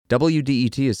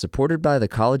WDET is supported by the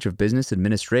College of Business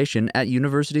Administration at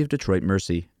University of Detroit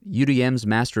Mercy. UDM's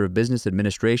Master of Business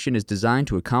Administration is designed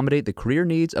to accommodate the career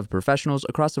needs of professionals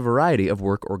across a variety of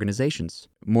work organizations.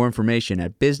 More information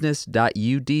at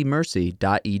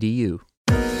business.udmercy.edu.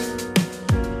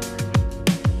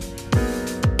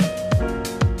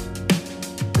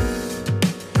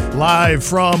 Live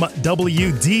from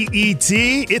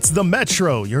WDET, it's The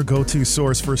Metro, your go-to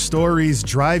source for stories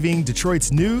driving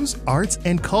Detroit's news, arts,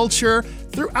 and culture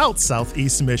throughout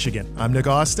Southeast Michigan. I'm Nick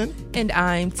Austin. And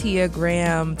I'm Tia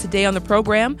Graham. Today on the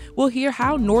program, we'll hear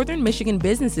how northern Michigan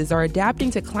businesses are adapting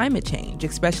to climate change,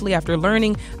 especially after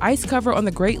learning ice cover on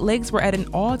the Great Lakes were at an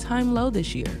all-time low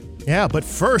this year. Yeah, but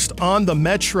first on the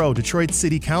Metro, Detroit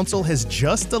City Council has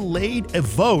just delayed a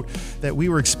vote that we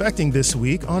were expecting this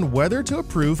week on whether to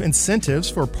approve incentives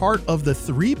for part of the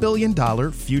 $3 billion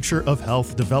Future of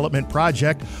Health Development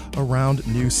project around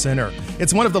New Center.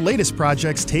 It's one of the latest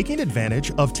projects taking advantage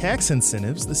of tax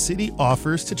incentives the city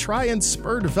offers to try and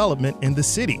spur development in the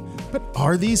city. But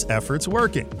are these efforts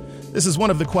working? This is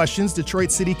one of the questions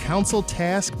Detroit City Council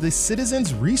tasked the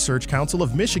Citizens Research Council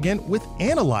of Michigan with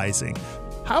analyzing.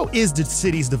 How is the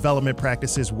city's development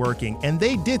practices working? And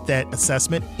they did that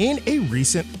assessment in a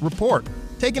recent report.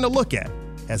 Taking a look at,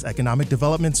 has economic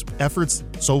development efforts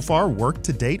so far worked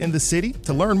to date in the city?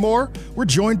 To learn more, we're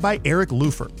joined by Eric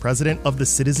Lupher, president of the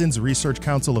Citizens Research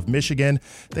Council of Michigan.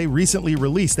 They recently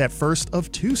released that first of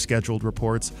two scheduled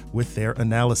reports with their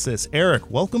analysis.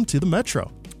 Eric, welcome to the Metro.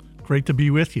 Great to be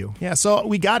with you. Yeah, so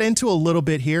we got into a little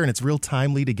bit here, and it's real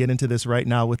timely to get into this right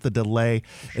now with the delay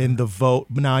in the vote.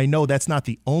 Now, I know that's not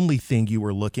the only thing you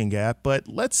were looking at, but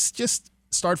let's just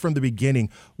start from the beginning.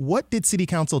 What did City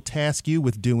Council task you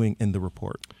with doing in the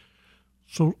report?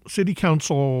 So City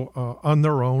Council, on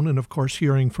their own, and of course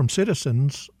hearing from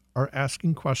citizens, are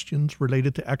asking questions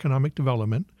related to economic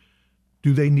development.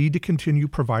 Do they need to continue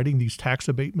providing these tax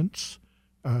abatements?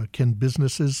 Can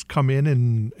businesses come in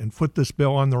and foot this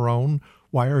bill on their own?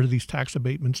 Why are these tax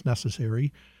abatements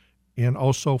necessary? And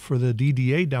also for the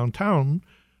DDA downtown,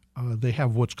 they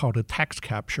have what's called a tax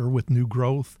capture with new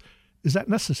growth. Is that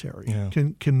necessary? Yeah.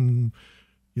 Can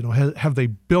have they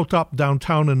built up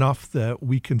downtown enough that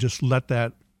we can just let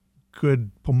that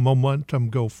good momentum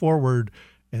go forward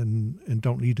and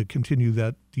don't need to continue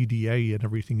that DDA and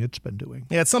everything it's been doing?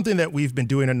 Yeah, it's something that we've been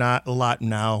doing a lot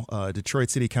now. Detroit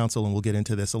City Council, and we'll get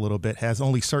into this a little bit, has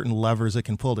only certain levers it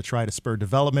can pull to try to spur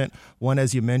development. One,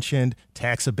 as you mentioned,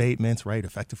 tax abatements, right?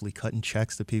 Effectively cutting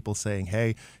checks to people saying,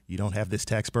 hey, you don't have this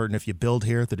tax burden if you build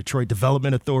here. The Detroit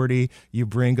Development Authority you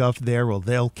bring up there, well,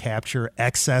 they'll capture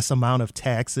excess amount of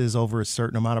taxes over a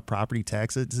certain amount of property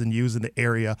taxes and use in the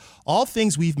area. All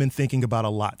things we've been thinking about a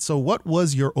lot. So what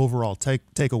was your overall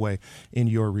takeaway in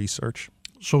your research?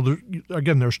 So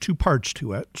there's two parts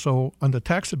to it. So on the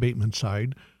tax abatement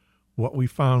side, what we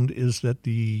found is that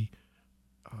the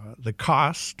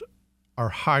costs are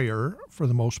higher for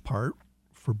the most part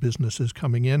for businesses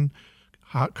coming in.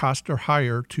 Costs are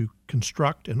higher to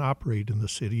construct and operate in the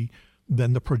city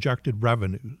than the projected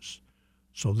revenues.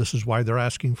 So this is why they're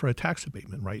asking for a tax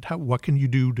abatement, right? What can you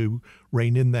do to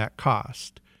rein in that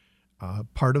cost?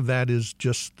 Part of that is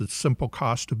just the simple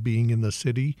cost of being in the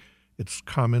city. It's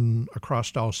common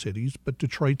across all cities, but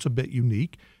Detroit's a bit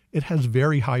unique. It has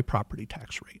very high property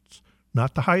tax rates.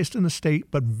 Not the highest in the state,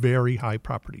 but very high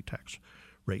property tax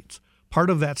rates.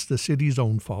 Part of that's the city's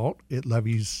own fault. It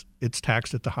levies its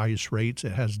tax at the highest rates.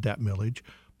 It has debt millage.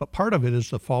 But part of it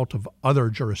is the fault of other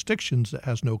jurisdictions that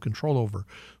has no control over,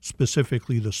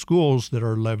 specifically the schools that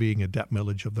are levying a debt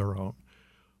millage of their own.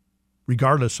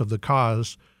 Regardless of the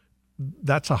cause,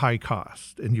 that's a high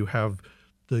cost. And you have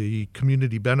the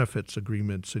community benefits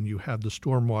agreements, and you have the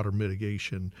stormwater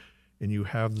mitigation, and you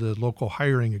have the local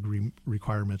hiring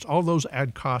requirements. All those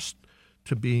add cost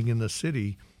to being in the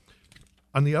city.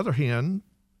 On the other hand,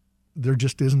 there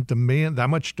just isn't that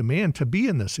much demand to be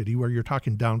in the city, where you're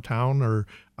talking downtown or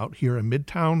out here in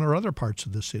Midtown or other parts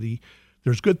of the city.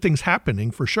 There's good things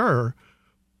happening for sure,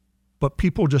 but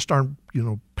people just aren't,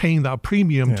 paying that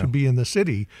premium to be in the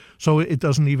city. So it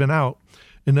doesn't even out.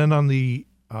 And then on the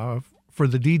for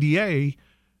the DDA,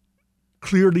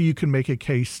 clearly you can make a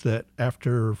case that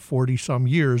after 40-some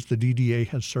years, the DDA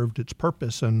has served its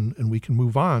purpose and we can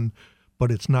move on,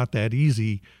 but it's not that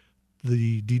easy.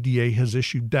 The DDA has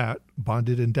issued debt,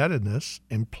 bonded indebtedness,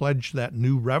 and pledged that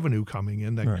new revenue coming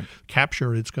in, that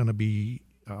capture it's going to be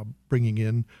bringing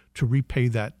in to repay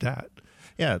that debt.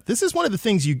 Yeah, this is one of the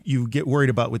things you get worried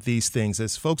about with these things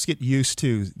as folks get used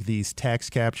to these tax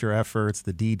capture efforts,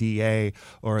 the DDA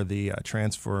or the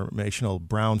transformational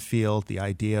brownfield, the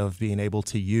idea of being able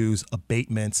to use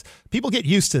abatements. People get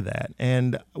used to that.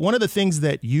 And one of the things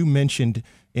that you mentioned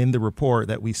in the report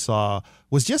that we saw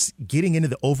was just getting into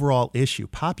the overall issue,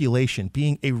 population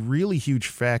being a really huge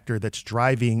factor that's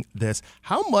driving this.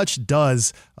 How much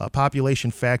does population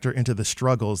factor into the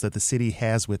struggles that the city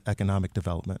has with economic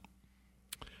development?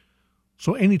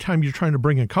 So anytime you're trying to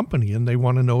bring a company in, they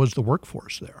want to know, is the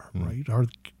workforce there, right?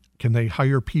 Can they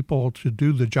hire people to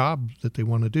do the job that they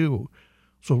want to do?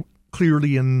 So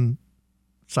clearly in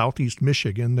Southeast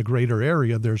Michigan, the greater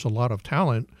area, there's a lot of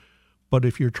talent. But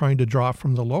if you're trying to draw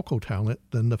from the local talent,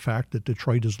 then the fact that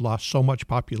Detroit has lost so much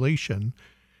population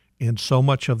and so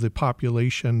much of the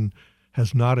population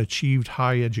has not achieved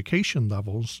high education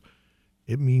levels,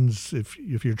 it means if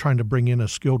you're trying to bring in a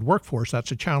skilled workforce,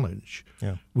 that's a challenge.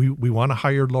 Yeah. We want to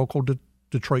hire local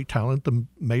Detroit talent. The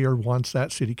mayor wants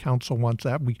that. City council wants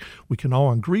that. We can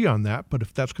all agree on that. But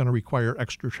if that's going to require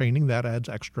extra training, that adds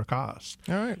extra cost.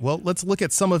 All right. Well, let's look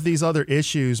at some of these other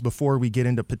issues before we get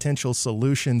into potential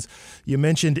solutions. You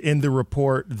mentioned in the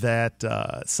report that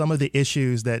some of the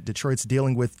issues that Detroit's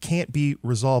dealing with can't be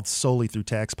resolved solely through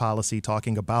tax policy,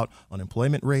 talking about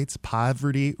unemployment rates,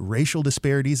 poverty, racial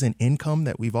disparities in income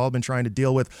that we've all been trying to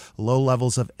deal with, low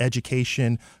levels of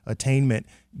education attainment.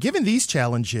 Given these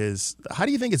challenges, how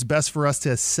do you think it's best for us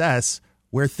to assess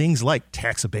where things like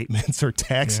tax abatements or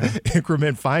tax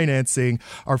increment financing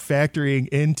are factoring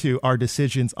into our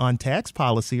decisions on tax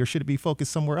policy, or should it be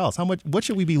focused somewhere else? What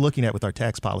should we be looking at with our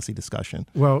tax policy discussion?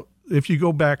 Well, if you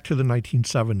go back to the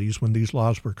 1970s when these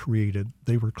laws were created,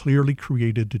 they were clearly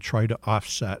created to try to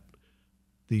offset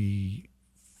the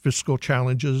fiscal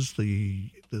challenges,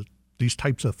 these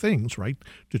types of things, right?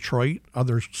 Detroit,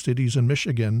 other cities in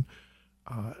Michigan,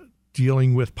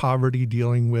 dealing with poverty,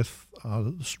 dealing with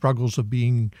the struggles of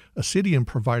being a city and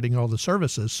providing all the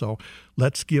services. So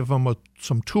let's give them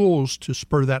some tools to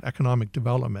spur that economic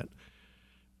development.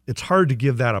 It's hard to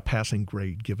give that a passing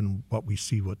grade given what we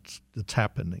see that's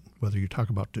happening, whether you talk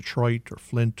about Detroit or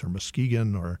Flint or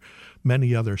Muskegon or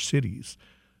many other cities.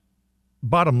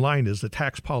 Bottom line is the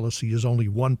tax policy is only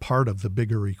one part of the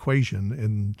bigger equation,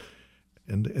 and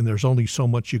there's only so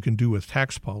much you can do with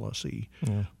tax policy.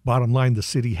 Yeah. Bottom line, the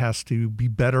city has to be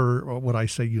better. Or what I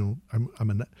say, I'm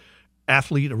an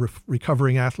athlete, a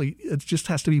recovering athlete. It just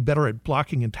has to be better at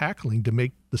blocking and tackling to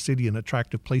make the city an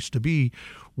attractive place to be,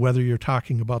 whether you're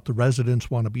talking about the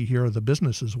residents want to be here or the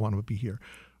businesses want to be here.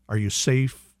 Are you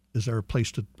safe? Is there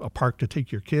a park to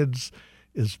take your kids?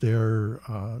 Is there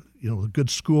good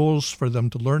schools for them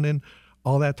to learn in?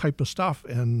 All that type of stuff.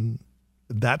 And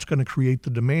that's going to create the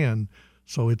demand.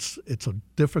 So it's a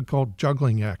difficult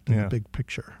juggling act in the big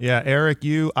picture. Yeah, Eric,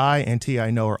 you, I, and T, I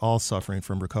know are all suffering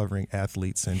from recovering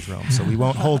athlete syndrome. So we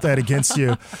won't hold that against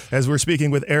you as we're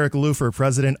speaking with Eric Lupher,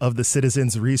 president of the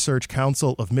Citizens Research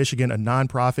Council of Michigan, a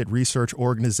nonprofit research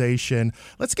organization.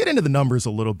 Let's get into the numbers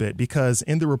a little bit, because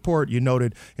in the report you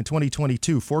noted in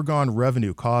 2022, foregone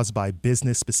revenue caused by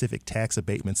business-specific tax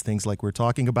abatements, things like we're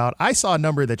talking about. I saw a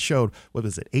number that showed, what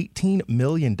was it, $18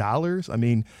 million? I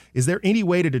mean, is there any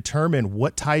way to determine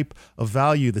what type of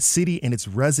value the city and its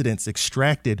residents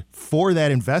extracted for that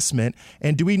investment?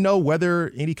 And do we know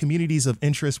whether any communities of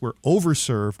interest were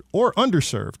overserved or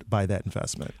underserved by that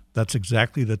investment? That's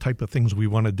exactly the type of things we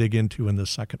want to dig into in the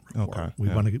second report.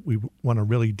 Okay, we want to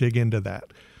really dig into that.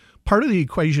 Part of the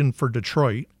equation for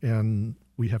Detroit, and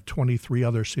we have 23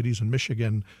 other cities in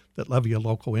Michigan that levy a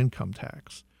local income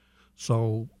tax.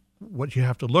 So what you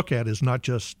have to look at is not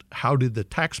just how did the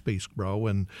tax base grow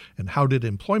and how did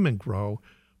employment grow,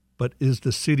 but is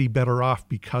the city better off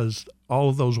because all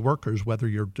of those workers, whether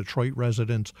you're Detroit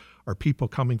residents or people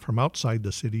coming from outside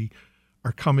the city,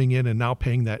 are coming in and now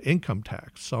paying that income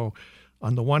tax. So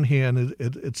on the one hand,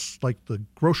 it's like the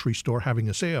grocery store having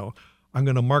a sale. I'm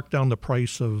going to mark down the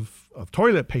price of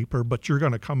toilet paper, but you're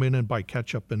going to come in and buy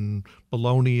ketchup and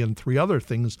bologna and 3 other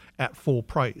things at full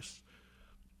price.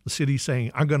 The city's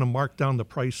saying, I'm going to mark down the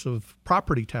price of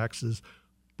property taxes,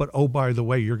 but oh, by the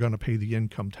way, you're going to pay the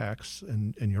income tax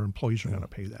and your employees are going to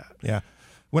pay that. Yeah.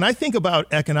 When I think about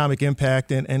economic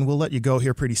impact, and we'll let you go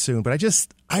here pretty soon, but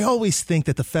I always think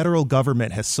that the federal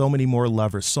government has so many more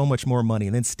levers, so much more money,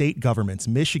 and then state governments.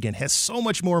 Michigan has so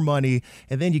much more money,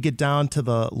 and then you get down to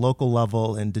the local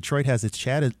level, and Detroit has its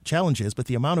challenges, but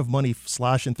the amount of money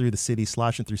sloshing through the city,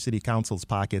 sloshing through city council's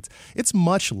pockets, it's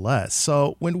much less.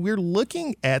 So when we're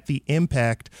looking at the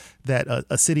impact that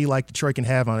a city like Detroit can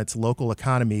have on its local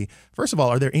economy, first of all,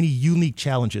 are there any unique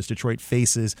challenges Detroit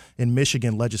faces in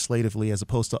Michigan legislatively as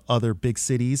opposed to other big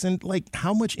cities? And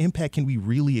how much impact can we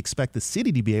really expect the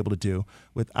city to be able to do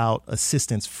without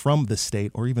assistance from the state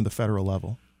or even the federal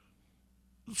level?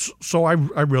 So I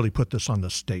really put this on the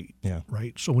state,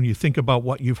 right? So when you think about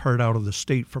what you've heard out of the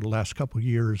state for the last couple of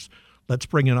years, let's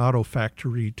bring an auto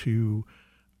factory to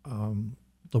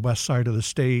the west side of the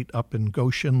state up in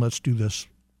Goshen. Let's do this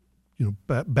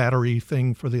battery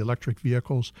thing for the electric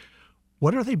vehicles.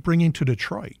 What are they bringing to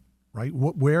Detroit, right?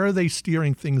 Where are they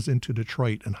steering things into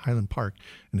Detroit and Highland Park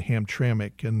and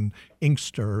Hamtramck and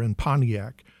Inkster and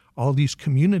Pontiac? All these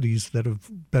communities that have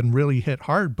been really hit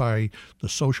hard by the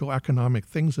social economic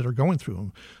things that are going through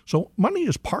them. So money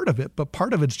is part of it, but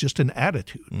part of it's just an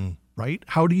attitude, right?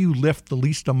 How do you lift the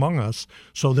least among us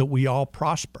so that we all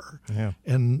prosper? Yeah.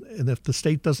 And if the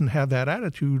state doesn't have that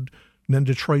attitude, then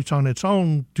Detroit's on its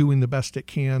own doing the best it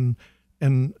can,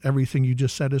 and everything you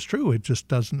just said is true. It just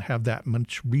doesn't have that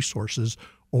much resources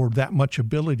or that much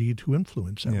ability to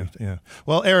influence everything. Yeah.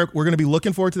 Well, Eric, we're going to be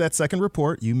looking forward to that second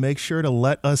report. You make sure to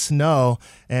let us know.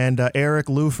 And Eric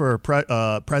Lupher,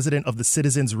 president of the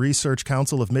Citizens Research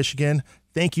Council of Michigan,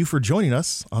 thank you for joining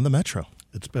us on the Metro.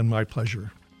 It's been my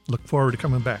pleasure. Look forward to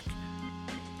coming back.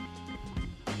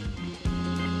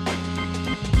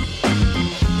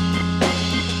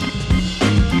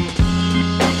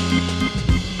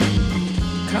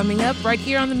 Coming up right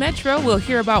here on the Metro, we'll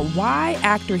hear about why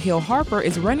actor Hill Harper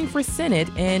is running for Senate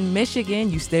in Michigan.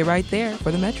 You stay right there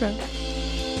for the Metro.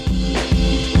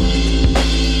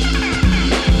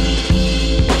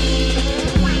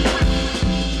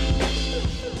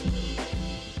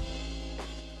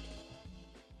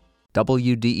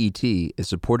 WDET is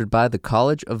supported by the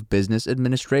College of Business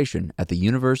Administration at the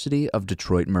University of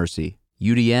Detroit Mercy.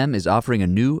 UDM is offering a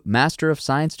new Master of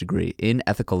Science degree in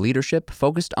ethical leadership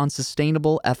focused on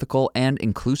sustainable, ethical, and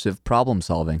inclusive problem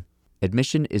solving.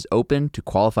 Admission is open to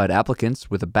qualified applicants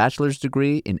with a bachelor's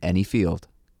degree in any field.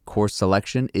 Course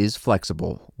selection is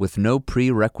flexible, with no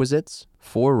prerequisites,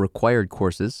 4 required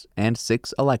courses, and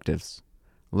 6 electives.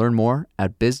 Learn more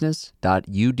at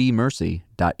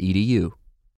business.udmercy.edu.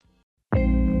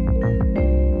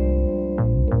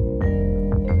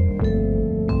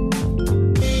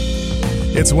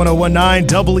 It's 101.9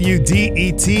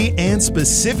 WDET and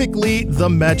specifically the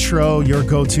Metro, your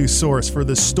go-to source for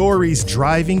the stories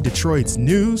driving Detroit's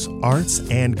news, arts,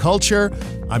 and culture.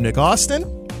 I'm Nick Austin.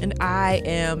 And I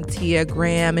am Tia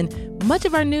Graham. And much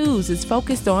of our news is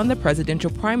focused on the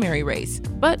presidential primary race.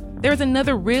 But there's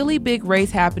another really big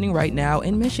race happening right now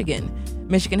in Michigan.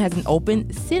 Michigan has an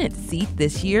open Senate seat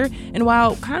this year. And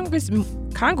while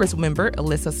Congressmember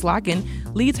Alyssa Slotkin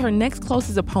leads her next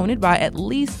closest opponent by at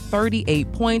least 38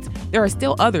 points, there are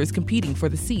still others competing for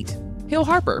the seat. Hill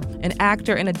Harper, an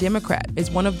actor and a Democrat,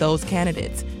 is one of those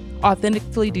candidates.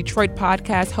 Authentically Detroit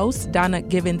podcast hosts Donna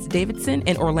Givens-Davidson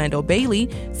and Orlando Bailey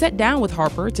sat down with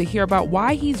Harper to hear about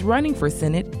why he's running for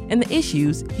Senate and the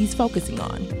issues he's focusing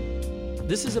on.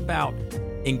 This is about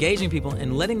engaging people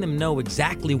and letting them know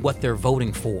exactly what they're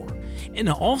voting for, and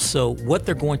also what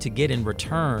they're going to get in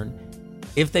return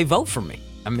if they vote for me.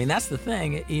 I mean, that's the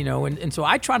thing, and so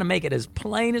I try to make it as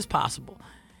plain as possible.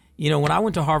 When I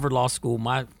went to Harvard Law School,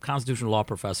 my constitutional law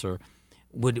professor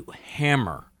would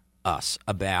hammer us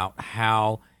about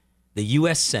how the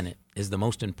U.S. Senate is the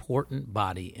most important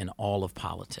body in all of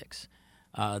politics.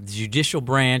 The judicial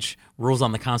branch rules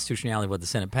on the constitutionality of what the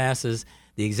Senate passes.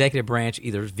 The executive branch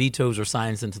either vetoes or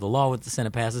signs into the law what the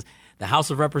Senate passes. The House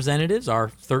of Representatives, our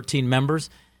 13 members,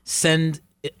 send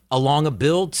along a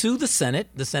bill to the Senate.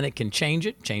 The Senate can change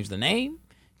it, change the name,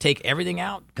 take everything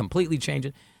out, completely change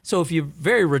it. So if you're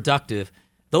very reductive,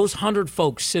 those 100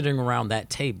 folks sitting around that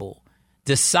table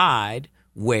decide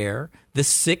where the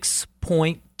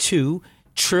 $6.2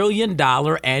 trillion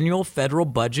annual federal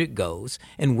budget goes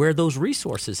and where those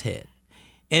resources head.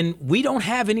 And we don't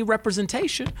have any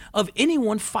representation of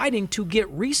anyone fighting to get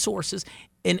resources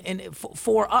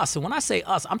for us. And when I say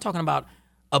us, I'm talking about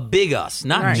a big us,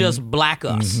 not just black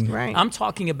us. Mm-hmm. Right. I'm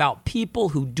talking about people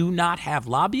who do not have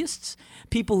lobbyists,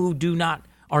 people who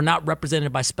are not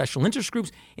represented by special interest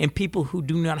groups, and people who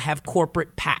do not have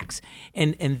corporate PACs.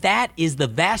 And that is the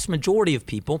vast majority of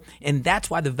people, and that's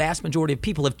why the vast majority of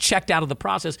people have checked out of the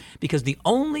process, because the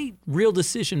only real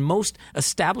decision most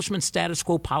establishment status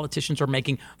quo politicians are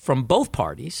making from both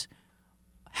parties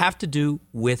have to do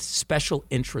with special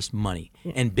interest money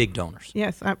and big donors.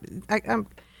 Yes, I'm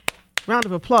round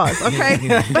of applause. Okay.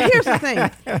 But here's the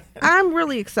thing. I'm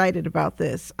really excited about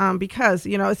this because,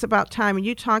 it's about time. And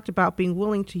you talked about being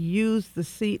willing to use the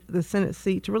Senate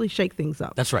seat to really shake things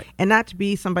up. That's right. And not to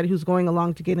be somebody who's going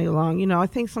along to getting along. I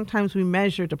think sometimes we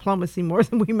measure diplomacy more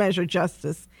than we measure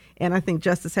justice. And I think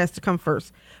justice has to come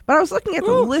first. But I was looking at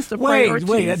the list of priorities.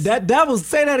 Wait,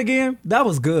 say that again. That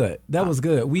was good. That was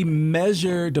good. We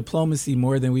measure diplomacy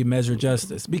more than we measure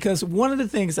justice. Because one of the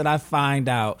things that I find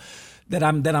out that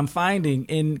I'm finding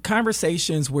in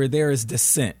conversations where there is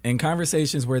dissent, in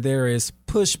conversations where there is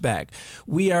pushback,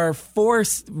 we are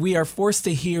forced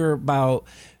to hear about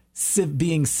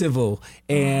being civil,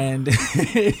 and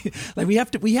like we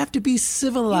have to be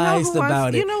civilized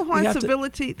about it. You know who wants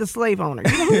civility? The slave owner.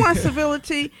 You know who wants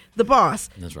civility? The boss.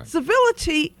 That's right.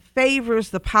 Civility favors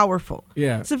the powerful.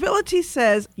 Yeah. Civility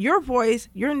says your voice,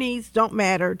 your needs don't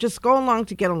matter. Just go along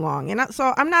to get along. And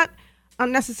so I'm not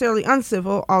unnecessarily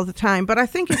uncivil all the time, but I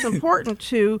think it's important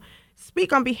to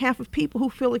speak on behalf of people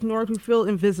who feel ignored, who feel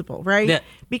invisible, right? Yeah.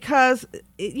 Because,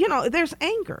 there's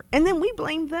anger, and then we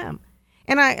blame them.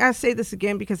 And I say this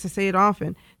again because I say it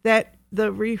often, that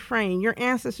the refrain, your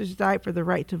ancestors died for the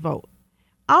right to vote.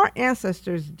 Our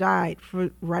ancestors died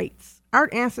for rights. Our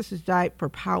ancestors died for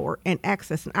power and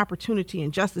access and opportunity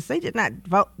and justice. They did not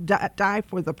die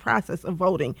for the process of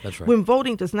voting. That's right. When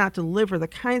voting does not deliver the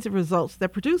kinds of results that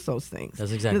produce those things.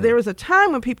 That's exactly. There was a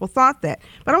time when people thought that.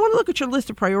 But I want to look at your list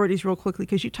of priorities real quickly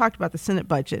because you talked about the Senate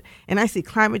budget. And I see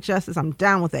climate justice. I'm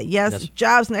down with that. Yes.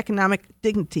 Jobs and economic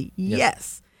dignity.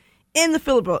 Yes. In the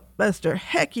filibuster.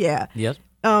 Heck yeah. Yes.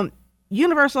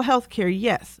 Universal health care.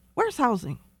 Yes. Where's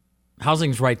housing?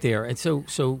 Housing's right there. And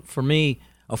so for me,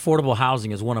 affordable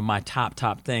housing is one of my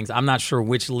top things. I'm not sure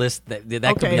which list that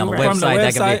could be on the website.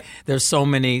 That could be, there's so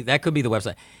many. That could be the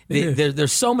website.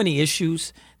 There's so many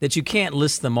issues that you can't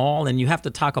list them all, and you have to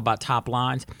talk about top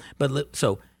lines. But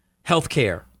so,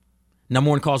 healthcare, number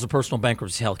one cause of personal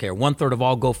bankruptcy, healthcare. 1/3 of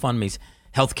all GoFundMe's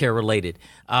healthcare related.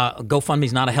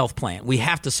 GoFundMe's not a health plan. We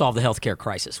have to solve the healthcare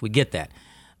crisis. We get that.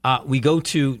 We go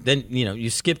to then you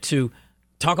skip to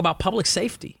talk about public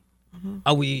safety.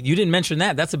 Oh, you didn't mention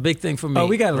that. That's a big thing for me. Oh,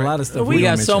 we got a lot of stuff. We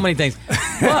got so many things.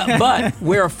 But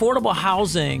where affordable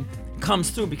housing comes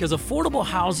through, because affordable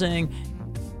housing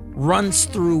runs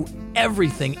through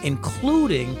everything,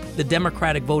 including the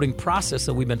democratic voting process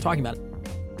that we've been talking about.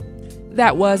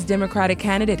 That was Democratic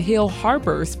candidate Hill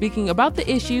Harper speaking about the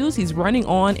issues he's running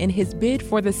on in his bid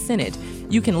for the Senate.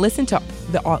 You can listen to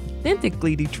the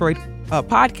Authentically Detroit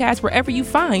podcast wherever you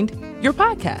find your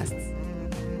podcasts.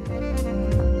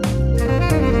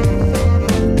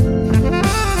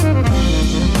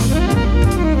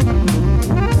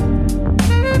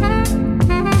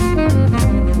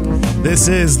 This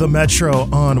is the Metro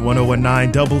on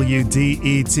 1019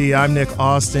 WDET. I'm Nick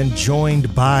Austin,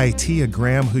 joined by Tia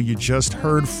Graham, who you just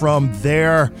heard from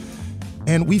there.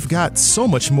 And we've got so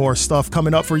much more stuff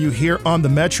coming up for you here on the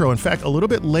Metro. In fact, a little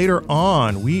bit later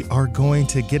on, we are going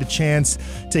to get a chance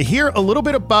to hear a little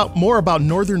bit more about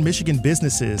Northern Michigan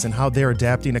businesses and how they're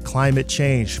adapting to climate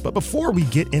change. But before we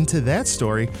get into that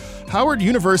story, Howard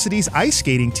University's ice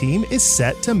skating team is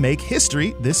set to make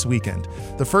history this weekend.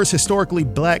 The first historically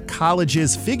black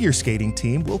college's figure skating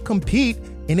team will compete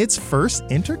in its first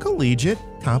intercollegiate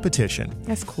competition.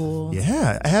 That's cool.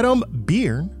 Yeah, Adam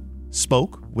Byrne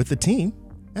spoke with the team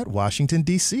at Washington,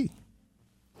 D.C.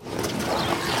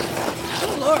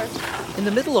 Oh, Lord. In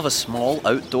the middle of a small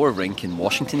outdoor rink in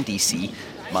Washington, D.C.,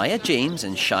 Maya James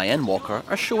and Cheyenne Walker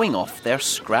are showing off their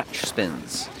scratch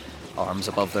spins. Arms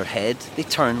above their head, they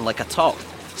turn like a top,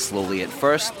 slowly at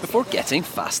first before getting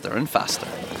faster and faster.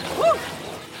 Woo!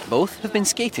 Both have been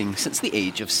skating since the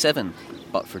age of 7,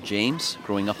 but for James,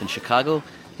 growing up in Chicago,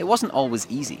 it wasn't always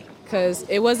easy. Because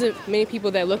it wasn't many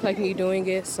people that looked like me doing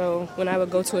it, so when I would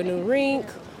go to a new rink,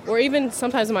 or even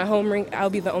sometimes in my home rink, I'll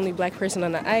be the only black person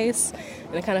on the ice,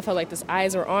 and it kind of felt like this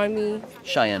eyes were on me.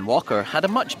 Cheyenne Walker had a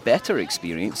much better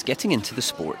experience getting into the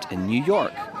sport in New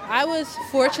York. I was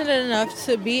fortunate enough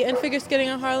to be in figure skating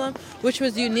in Harlem, which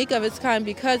was unique of its kind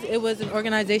because it was an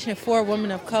organization for women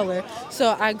of color.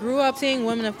 So I grew up seeing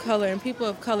women of color and people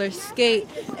of color skate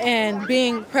and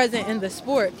being present in the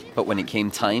sport. But when it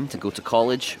came time to go to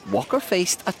college, Walker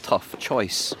faced a tough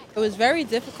choice. It was very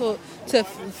difficult to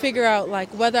figure out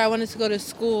whether I wanted to go to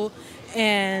school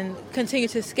and continue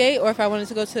to skate or if I wanted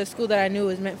to go to a school that I knew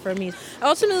was meant for me. I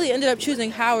ultimately ended up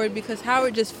choosing Howard because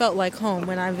Howard just felt like home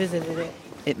when I visited it.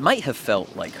 It might have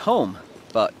felt like home,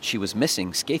 but she was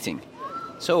missing skating.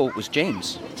 So was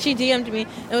James. She DM'd me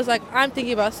and was like, I'm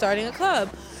thinking about starting a club.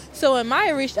 So when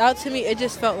Maya reached out to me, it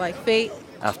just felt like fate.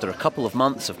 After a couple of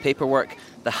months of paperwork,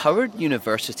 the Howard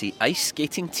University ice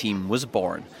skating team was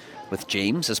born, with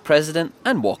James as president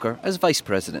and Walker as vice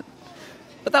president.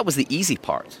 But that was the easy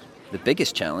part. The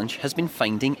biggest challenge has been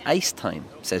finding ice time,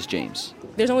 says James.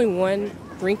 There's only one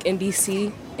rink in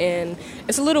D.C., and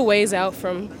it's a little ways out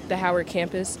from the Howard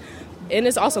campus, and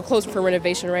it's also closed for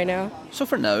renovation right now. So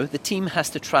for now, the team has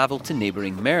to travel to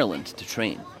neighbouring Maryland to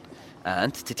train.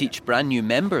 And to teach brand new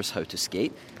members how to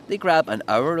skate, they grab an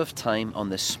hour of time on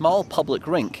this small public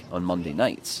rink on Monday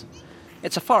nights.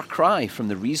 It's a far cry from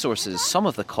the resources some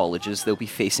of the colleges they'll be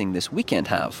facing this weekend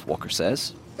have, Walker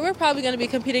says. We're probably going to be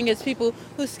competing against people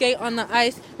who skate on the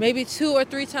ice maybe 2 or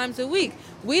 3 times a week.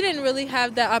 We didn't really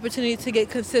have that opportunity to get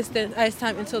consistent ice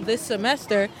time until this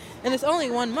semester, and it's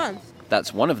only 1 month.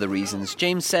 That's one of the reasons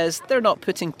James says they're not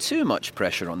putting too much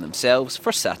pressure on themselves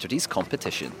for Saturday's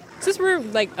competition. Since we're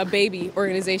like a baby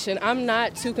organization, I'm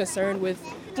not too concerned with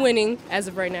winning as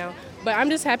of right now. But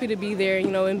I'm just happy to be there,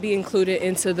 and be included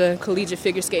into the collegiate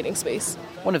figure skating space.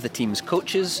 One of the team's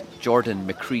coaches, Jordan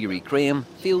McCreary-Graham,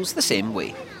 feels the same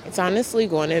way. It's honestly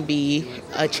going to be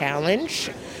a challenge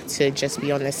to just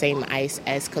be on the same ice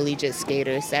as collegiate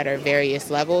skaters at our various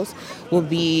levels. Will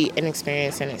be an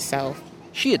experience in itself.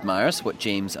 She admires what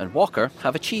James and Walker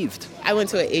have achieved. I went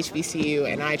to an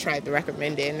HBCU and I tried to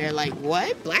recommend it, and they're like,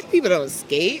 what? Black people don't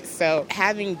skate? So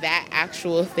having that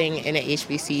actual thing in an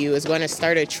HBCU is going to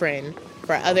start a trend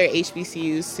for other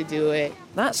HBCUs to do it.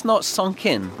 That's not sunk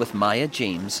in with Maya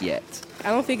James yet.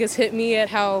 I don't think it's hit me at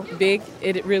how big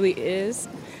it really is.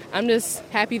 I'm just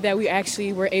happy that we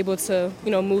actually were able to,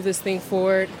 move this thing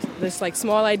forward. This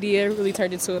small idea really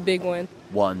turned into a big one.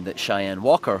 One that Cheyenne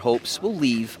Walker hopes will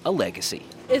leave a legacy.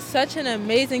 It's such an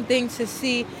amazing thing to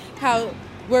see how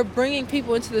we're bringing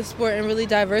people into the sport and really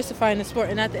diversifying the sport.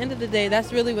 And at the end of the day,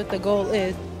 that's really what the goal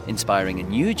is. Inspiring a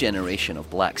new generation of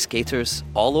black skaters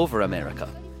all over America.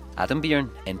 Adam Byrne,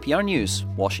 NPR News,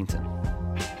 Washington.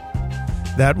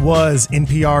 That was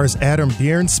NPR's Adam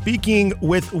Byrne speaking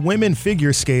with women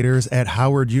figure skaters at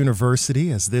Howard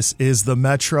University, as this is The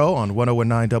Metro on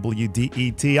 101.9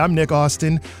 WDET. I'm Nick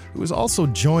Austin, who is also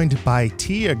joined by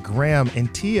Tia Graham.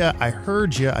 And Tia, I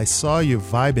heard you, I saw you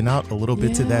vibing out a little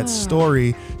bit to that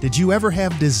story. Did you ever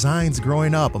have designs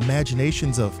growing up,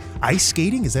 imaginations of ice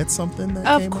skating? Is that something that came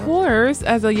up? Of course,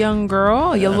 as a young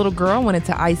girl, a little girl, I wanted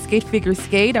to ice skate, figure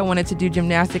skate. I wanted to do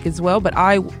gymnastic as well, but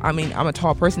I mean, I'm a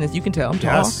tall person, as you can tell. I'm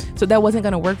tall, so that wasn't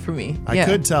going to work for me. I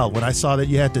could tell when I saw that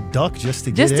you had to duck just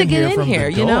to get in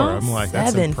here, the door. I'm like,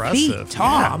 that's 7 impressive. feet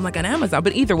tall. Yeah. I'm like an Amazon.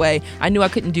 But either way, I knew I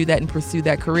couldn't do that and pursue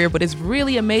that career. But it's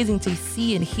really amazing to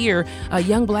see and hear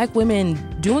young black women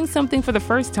doing something for the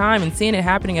first time and seeing it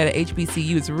happening at a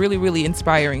HBCU. It's really, really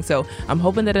inspiring. So I'm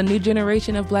hoping that a new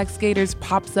generation of black skaters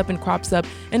pops up and crops up.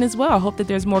 And as well, I hope that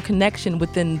there's more connection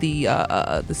within the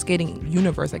skating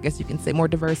universe, I guess you can say, more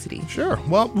diversity. Sure.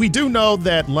 Well, we do know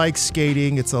that, like skating,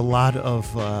 it's a lot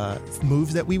of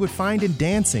moves that we would find in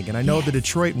dancing. And I know the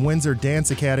Detroit Windsor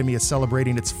Dance Academy is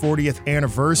celebrating its 40th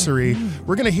anniversary.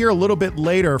 We're going to hear a little bit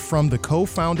later from the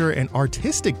co-founder and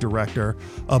artistic director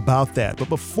about that. But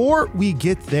before we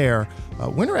get there,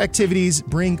 winter activities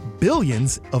bring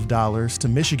billions of dollars to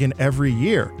Michigan every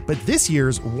year. But this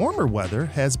year's warmer weather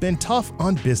has been tough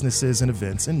on businesses and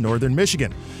events in northern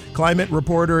Michigan. Climate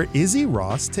reporter Izzy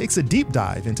Ross takes a deep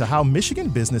dive into how Michigan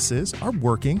businesses are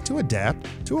working to adapt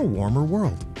to a warmer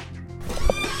world.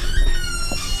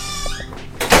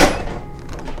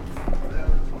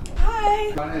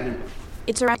 Hi.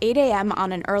 It's around 8 a.m.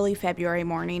 on an early February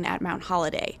morning at Mount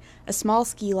Holiday, a small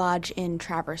ski lodge in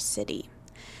Traverse City.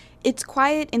 It's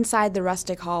quiet inside the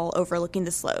rustic hall overlooking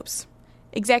the slopes.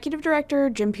 Executive Director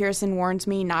Jim Pearson warns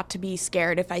me not to be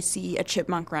scared if I see a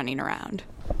chipmunk running around.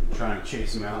 I'm trying to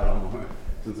chase him out all the way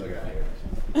since I got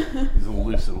here. He's a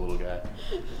elusive little guy.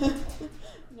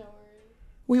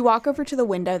 We walk over to the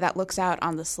window that looks out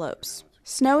on the slopes.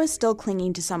 Snow is still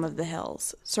clinging to some of the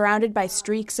hills, surrounded by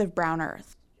streaks of brown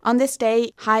earth. On this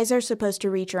day, highs are supposed to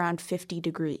reach around 50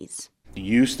 degrees. It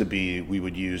used to be we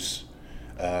would use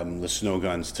the snow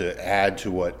guns to add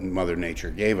to what Mother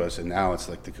Nature gave us, and now it's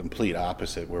like the complete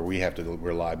opposite, where we have to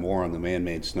rely more on the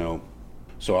man-made snow.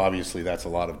 So obviously that's a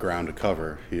lot of ground to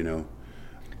cover,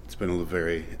 It's been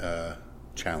very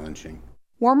challenging.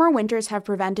 Warmer winters have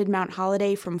prevented Mount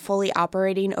Holiday from fully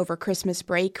operating over Christmas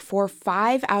break for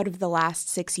 5 out of the last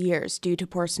 6 years due to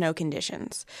poor snow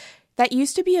conditions. That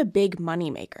used to be a big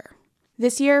moneymaker.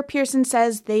 This year, Pearson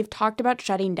says they've talked about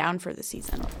shutting down for the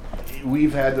season.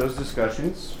 We've had those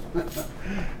discussions.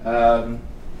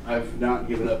 I've not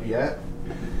given up yet.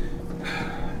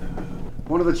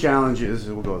 One of the challenges,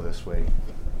 and we'll go this way,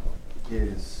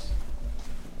 is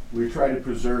we try to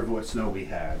preserve what snow we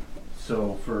had.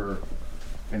 So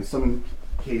in some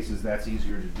cases, that's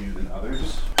easier to do than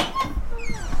others.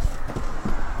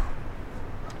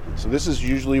 So this is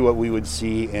usually what we would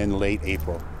see in late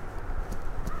April.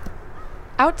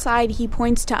 Outside, he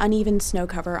points to uneven snow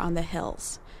cover on the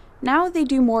hills. Now they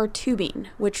do more tubing,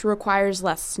 which requires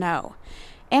less snow.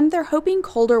 And they're hoping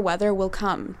colder weather will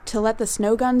come to let the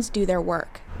snow guns do their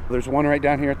work. There's one right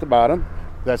down here at the bottom.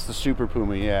 That's the Super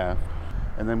Puma, yeah.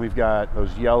 And then we've got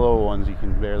those yellow ones you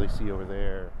can barely see over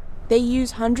there. They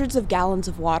use hundreds of gallons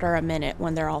of water a minute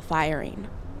when they're all firing.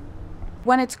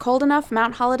 When it's cold enough,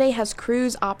 Mount Holiday has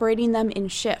crews operating them in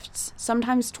shifts,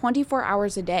 sometimes 24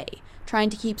 hours a day,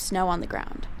 trying to keep snow on the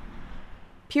ground.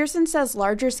 Pearson says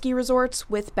larger ski resorts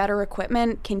with better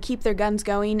equipment can keep their guns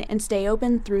going and stay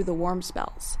open through the warm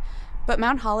spells. But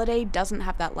Mount Holiday doesn't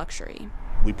have that luxury.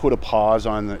 We put a pause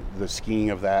on the skiing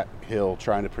of that hill,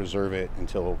 trying to preserve it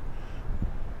until,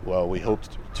 well, we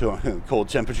hoped cold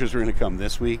temperatures were going to come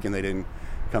this week, and they didn't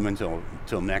come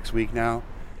until next week now.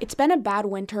 It's been a bad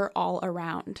winter all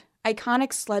around.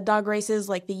 Iconic sled dog races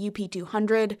like the UP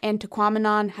 200 and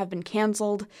Tequamanon have been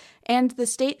canceled, and the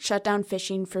state shut down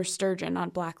fishing for sturgeon on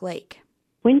Black Lake.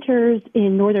 Winters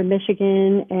in northern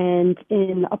Michigan and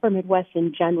in the upper Midwest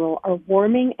in general are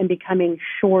warming and becoming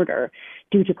shorter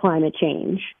due to climate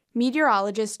change.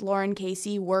 Meteorologist Lauren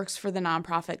Casey works for the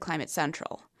nonprofit Climate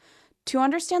Central. To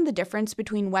understand the difference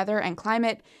between weather and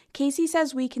climate, Casey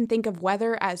says we can think of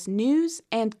weather as news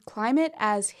and climate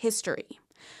as history.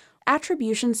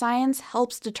 Attribution science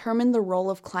helps determine the role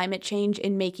of climate change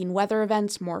in making weather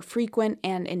events more frequent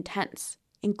and intense,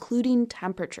 including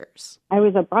temperatures. I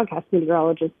was a broadcast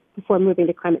meteorologist before moving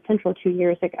to Climate Central 2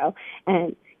 years ago,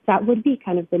 and that would be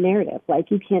kind of the narrative. Like,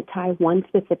 you can't tie one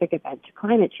specific event to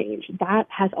climate change. That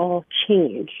has all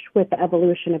changed with the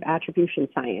evolution of attribution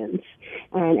science,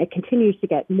 and it continues to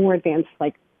get more advanced,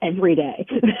 like, every day.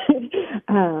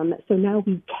 So now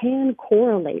we can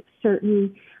correlate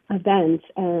certain events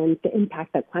and the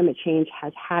impact that climate change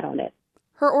has had on it.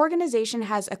 Her organization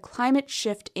has a climate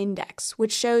shift index,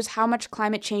 which shows how much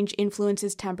climate change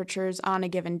influences temperatures on a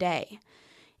given day.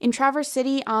 In Traverse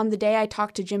City, on the day I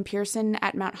talked to Jim Pearson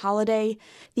at Mount Holiday,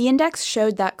 the index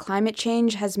showed that climate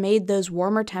change has made those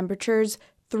warmer temperatures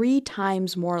 3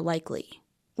 times more likely.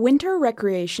 Winter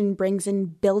recreation brings in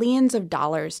billions of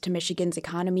dollars to Michigan's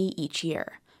economy each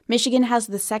year. Michigan has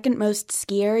the second most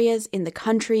ski areas in the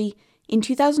country. In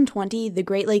 2020, the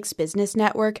Great Lakes Business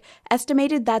Network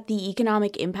estimated that the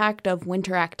economic impact of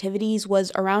winter activities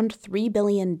was around $3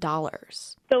 billion.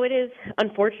 So it is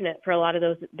unfortunate for a lot of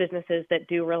those businesses that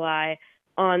do rely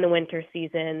on the winter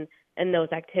season and those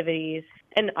activities.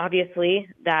 And obviously,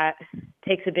 that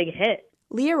takes a big hit.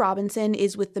 Leah Robinson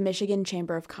is with the Michigan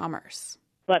Chamber of Commerce.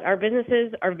 But our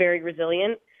businesses are very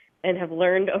resilient and have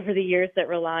learned over the years that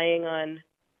relying on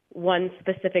one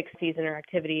specific season or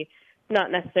activity not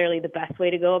necessarily the best way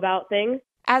to go about things.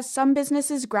 As some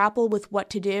businesses grapple with what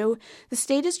to do, the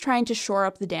state is trying to shore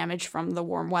up the damage from the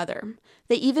warm weather.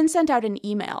 They even sent out an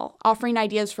email offering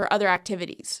ideas for other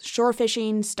activities: shore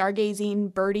fishing,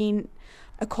 stargazing, birding,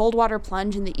 a cold water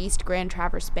plunge in the East Grand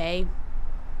Traverse Bay.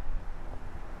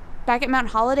 Back at Mount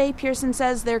Holiday, Pearson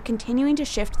says they're continuing to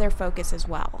shift their focus as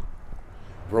well.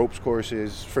 Ropes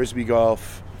courses, frisbee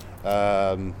golf,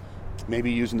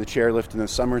 maybe using the chairlift in the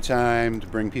summertime to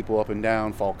bring people up and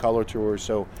down, fall color tours.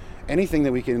 So anything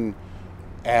that we can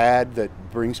add that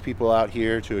brings people out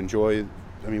here to enjoy.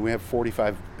 I mean, we have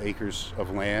 45 acres of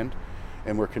land,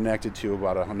 and we're connected to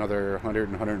about another 100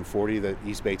 and 140 that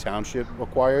East Bay Township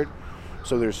acquired.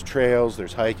 So there's trails,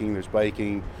 there's hiking, there's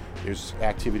biking, there's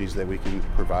activities that we can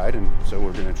provide, and so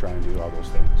we're going to try and do all those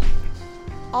things.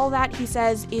 All that, he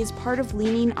says, is part of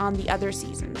leaning on the other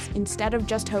seasons instead of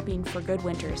just hoping for good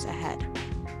winters ahead.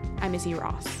 I'm Izzy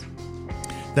Ross.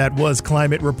 That was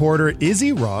climate reporter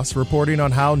Izzy Ross reporting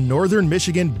on how northern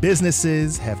Michigan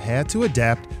businesses have had to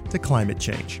adapt to climate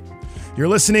change. You're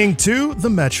listening to The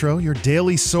Metro, your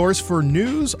daily source for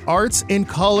news, arts, and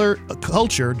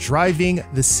culture driving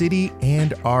the city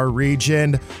and our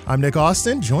region. I'm Nick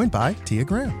Austin, joined by Tia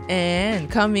Graham.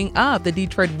 And coming up, the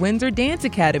Detroit Windsor Dance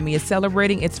Academy is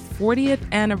celebrating its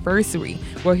 40th anniversary.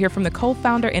 We'll hear from the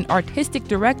co-founder and artistic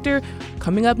director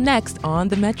coming up next on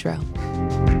The Metro.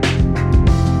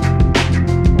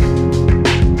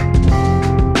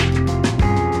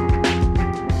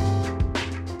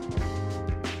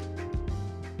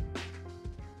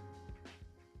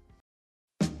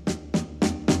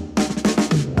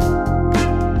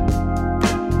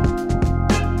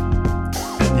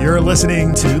 You're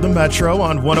listening to The Metro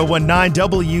on 101.9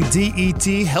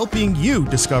 WDET, helping you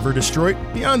discover Detroit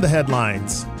beyond the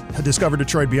headlines. Discover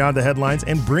Detroit beyond the headlines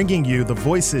and bringing you the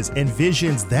voices and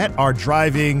visions that are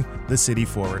driving the city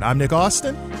forward. I'm Nick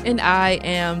Austin. And I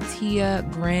am Tia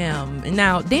Graham. And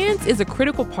now, dance is a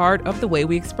critical part of the way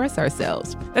we express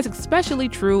ourselves. That's especially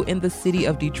true in the city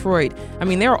of Detroit. I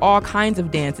mean, there are all kinds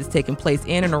of dances taking place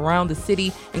in and around the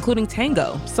city, including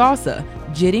tango, salsa,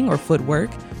 jitting or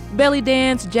footwork, belly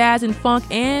dance, jazz and funk,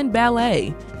 and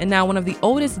ballet. And now one of the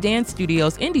oldest dance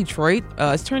studios in Detroit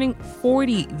is turning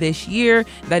 40 this year.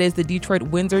 That is the Detroit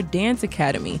Windsor Dance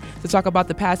Academy. To talk about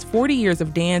the past 40 years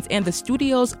of dance and the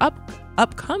studio's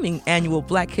upcoming annual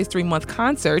Black History Month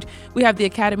concert, we have the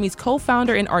Academy's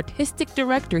co-founder and artistic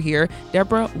director here,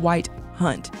 Deborah White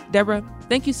Hunt. Deborah,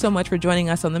 thank you so much for joining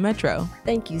us on the Metro.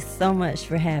 Thank you so much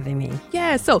for having me.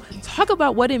 Yeah, so talk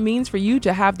about what it means for you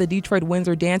to have the Detroit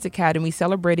Windsor Dance Academy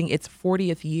celebrating its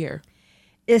 40th year.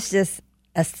 It's just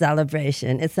a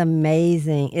celebration. It's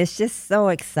amazing. It's just so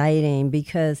exciting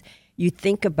because you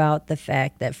think about the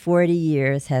fact that 40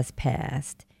 years has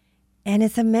passed. And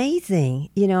it's amazing,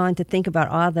 you know, and to think about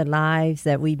all the lives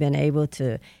that we've been able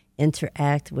to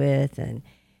interact with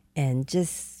and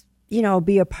just, you know,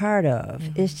 be a part of.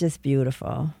 Mm-hmm. It's just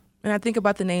beautiful. And I think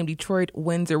about the name Detroit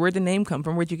Windsor. Where'd the name come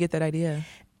from? Where'd you get that idea?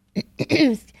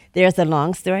 There's a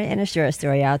long story and a short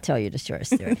story. I'll tell you the short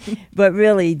story. But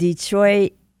really,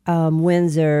 Detroit and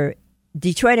Windsor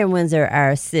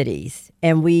are cities,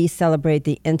 and we celebrate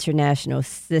the International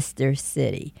Sister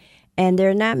City. And there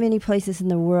are not many places in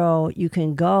the world you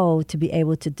can go to be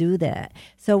able to do that.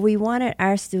 So we wanted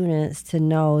our students to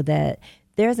know that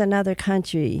there's another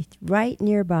country right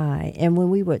nearby. And when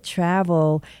we would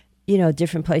travel, you know,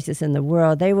 different places in the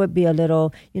world, they would be a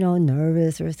little, you know,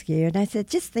 nervous or scared. And I said,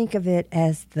 just think of it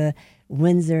as the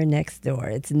Windsor next door.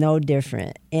 It's no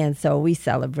different. And so we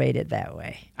celebrate it that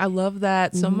way. I love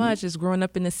that so much, just growing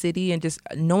up in the city and just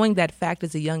knowing that fact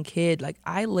as a young kid. Like,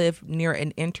 I live near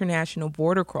an international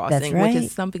border crossing, right. which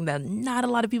is something that not a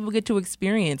lot of people get to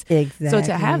experience. Exactly. So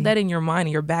to have that in your mind,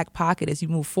 in your back pocket as you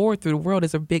move forward through the world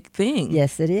is a big thing.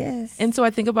 Yes, it is. And so I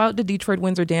think about the Detroit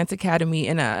Windsor Dance Academy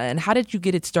and how did you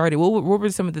get it started? What were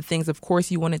some of the things? Of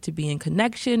course, you wanted to be in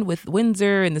connection with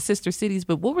Windsor and the sister cities,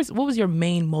 but what was your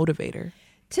main motivator?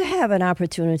 To have an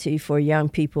opportunity for young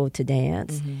people to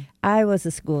dance. Mm-hmm. I was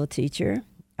a school teacher,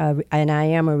 and I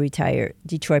am a retired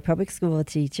Detroit public school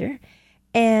teacher,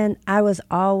 and I was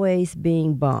always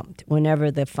being bumped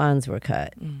whenever the funds were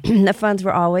cut. Mm-hmm. The funds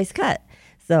were always cut.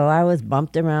 So I was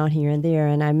bumped around here and there,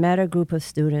 and I met a group of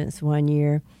students one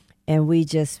year, and we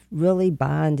just really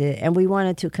bonded, and we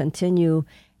wanted to continue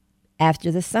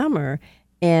after the summer.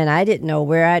 And I didn't know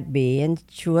where I'd be. And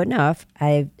true enough,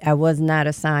 I was not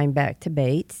assigned back to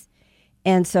Bates.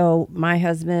 And so my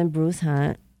husband, Bruce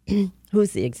Hunt,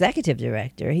 who's the executive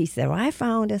director, he said, well, I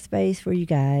found a space for you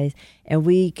guys. And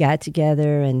we got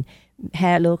together and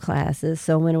had little classes.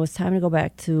 So when it was time to go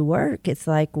back to work, it's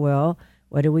like, well,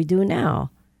 what do we do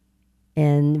now?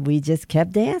 And we just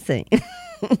kept dancing.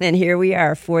 And here we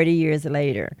are 40 years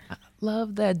later.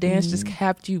 Love that dance just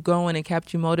kept you going and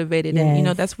kept you motivated. Yes. And, you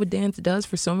know, that's what dance does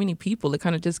for so many people. It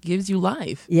kind of just gives you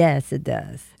life. Yes, it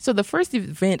does. So the first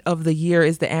event of the year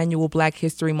is the annual Black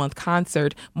History Month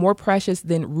concert, More Precious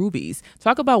Than Rubies.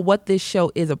 Talk about what this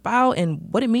show is about and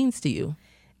what it means to you.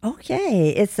 Okay,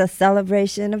 it's a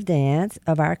celebration of dance,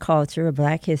 of our culture, of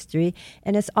Black history,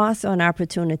 and it's also an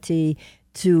opportunity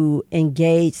to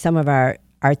engage some of our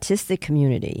artistic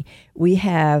community. We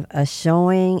have a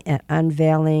showing and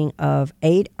unveiling of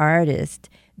 8 artists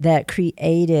that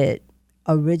created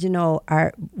original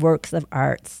art works of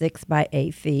art, 6 by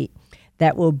 8 feet,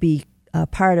 that will be a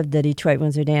part of the Detroit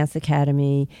Windsor Dance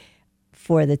Academy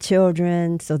for the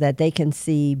children so that they can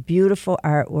see beautiful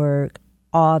artwork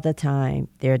all the time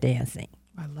they're dancing.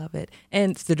 I love it.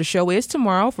 And so the show is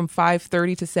tomorrow from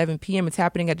 5:30 to 7 p.m. It's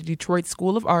happening at the Detroit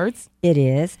School of Arts. It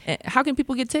is. How can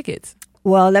people get tickets?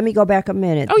 Well, let me go back a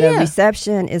minute. The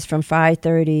reception is from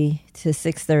 5:30 to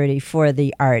 6:30 for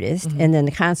the artist, and then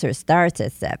the concert starts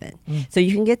at 7. So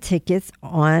you can get tickets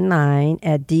online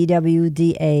at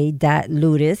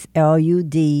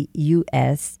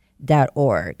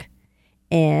dwda.ludus.org.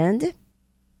 And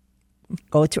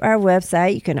go to our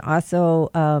website. You can also,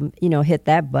 hit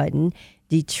that button,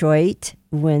 Detroit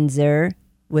Windsor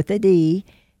with a D,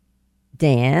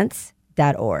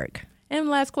 dance.org. And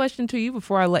last question to you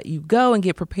before I let you go and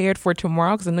get prepared for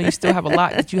tomorrow, because I know you still have a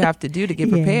lot that you have to do to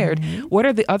get prepared. What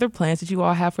are the other plans that you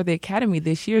all have for the Academy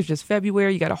this year? It's just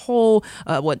February. You got a whole,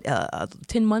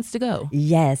 10 months to go.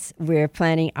 Yes, we're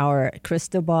planning our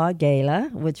Crystal Ball Gala,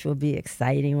 which will be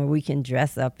exciting, where we can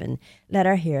dress up and let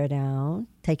our hair down,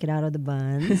 take it out of the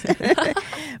buns.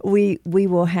 We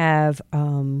will have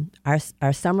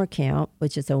our summer camp,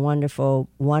 which is a wonderful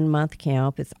 1-month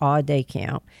camp. It's all-day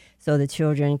camp. So the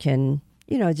children can,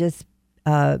 just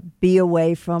be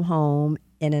away from home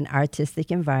in an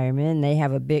artistic environment. And they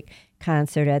have a big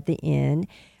concert at the end.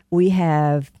 We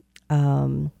have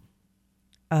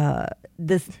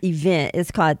this event.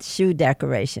 It's called Shoe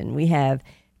Decoration. We have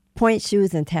point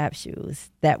shoes and tap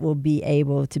shoes that will be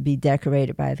able to be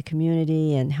decorated by the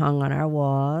community and hung on our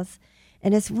walls.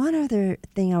 And it's one other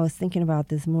thing I was thinking about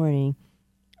this morning.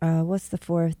 What's the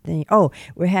fourth thing? Oh,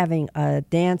 we're having a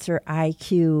dancer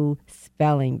IQ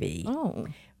spelling bee. Oh.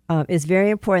 It's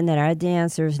very important that our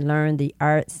dancers learn the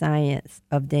art science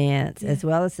of dance as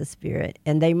well as the spirit.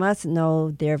 And they must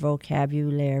know their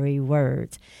vocabulary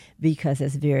words, because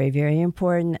it's very, very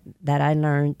important that I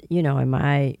learned, in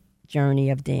my journey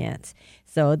of dance.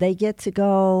 So they get to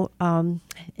go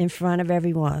in front of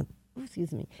everyone.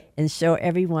 And show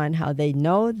everyone how they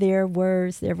know their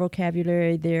words, their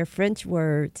vocabulary, their French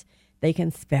words. They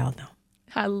can spell them.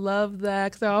 I love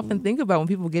that, because I often think about when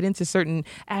people get into certain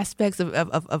aspects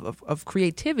of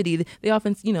creativity, they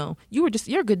often, you're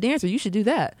a good dancer, you should do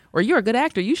that. Or you're a good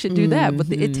actor, you should do that.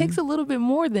 But it takes a little bit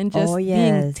more than just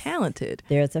being talented.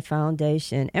 There's a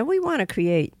foundation. And we want to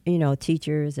create,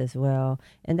 teachers as well.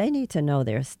 And they need to know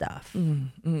their stuff.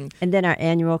 Mm-hmm. And then our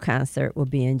annual concert will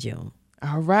be in June.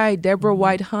 All right. Deborah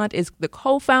White Hunt is the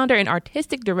co-founder and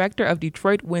artistic director of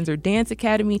Detroit Windsor Dance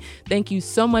Academy. Thank you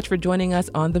so much for joining us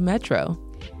on the Metro.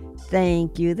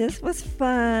 Thank you. This was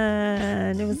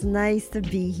fun. It was nice to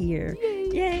be here.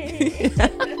 Yay.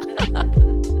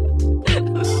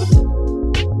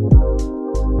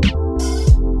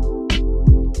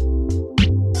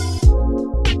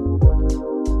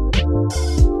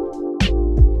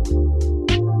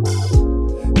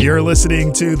 You're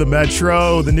listening to The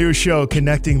Metro, the news show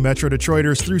connecting Metro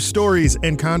Detroiters through stories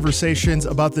and conversations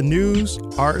about the news,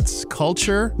 arts,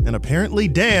 culture, and apparently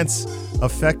dance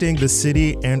affecting the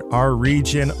city and our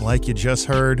region, like you just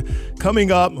heard.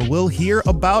 Coming up, we'll hear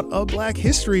about a Black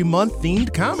History Month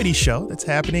themed comedy show that's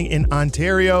happening in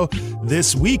Ontario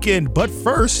this weekend. But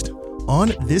first,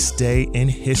 on this day in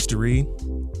history,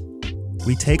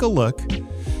 we take a look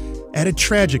at a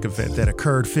tragic event that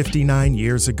occurred 59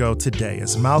 years ago today,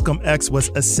 as Malcolm X was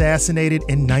assassinated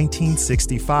in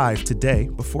 1965 today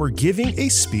before giving a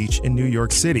speech in New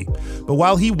York City. But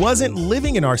while he wasn't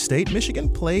living in our state, Michigan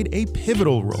played a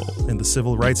pivotal role in the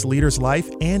civil rights leader's life,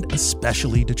 and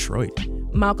especially Detroit.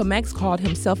 Malcolm X called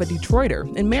himself a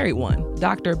Detroiter and married one,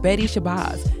 Dr. Betty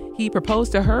Shabazz. He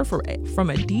proposed to her from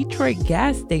a Detroit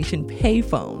gas station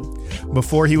payphone.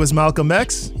 Before he was Malcolm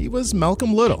X, he was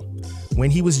Malcolm Little. When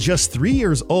he was just 3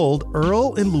 years old,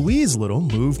 Earl and Louise Little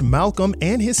moved Malcolm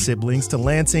and his siblings to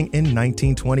Lansing in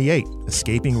 1928,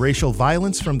 escaping racial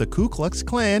violence from the Ku Klux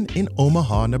Klan in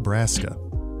Omaha, Nebraska.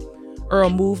 Earl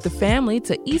moved the family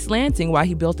to East Lansing while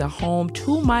he built a home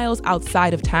 2 miles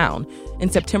outside of town. In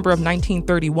September of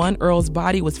 1931, Earl's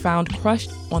body was found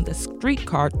crushed on the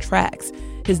streetcar tracks.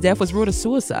 His death was ruled a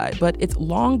suicide, but it's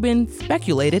long been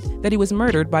speculated that he was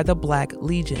murdered by the Black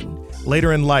Legion.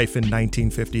 Later in life, in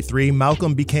 1953,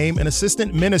 Malcolm became an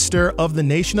assistant minister of the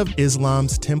Nation of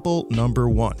Islam's Temple No.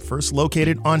 1, first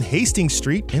located on Hastings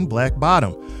Street in Black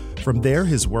Bottom. From there,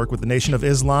 his work with the Nation of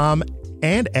Islam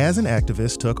and as an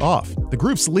activist took off. The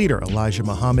group's leader, Elijah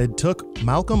Muhammad, took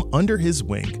Malcolm under his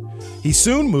wing. He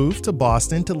soon moved to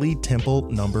Boston to lead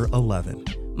Temple No. 11.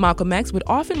 Malcolm X would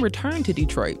often return to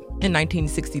Detroit. In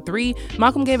 1963,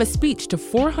 Malcolm gave a speech to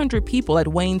 400 people at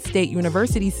Wayne State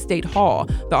University's State Hall.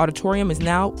 The auditorium is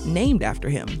now named after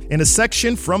him. In a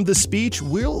section from the speech,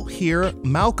 we'll hear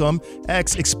Malcolm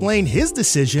X explain his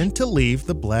decision to leave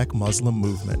the Black Muslim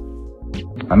movement.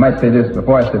 I might say this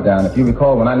before I sit down. If you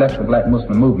recall, when I left the Black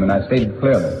Muslim movement, I stated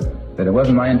clearly that it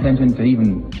wasn't my intention to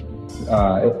even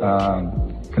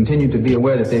continue to be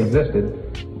aware that they existed,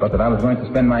 but that I was going to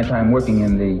spend my time working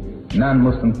in the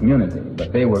non-Muslim community.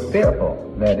 But they were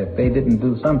fearful that if they didn't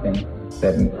do something,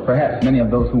 that perhaps many of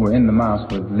those who were in the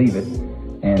mosque would leave it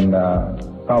and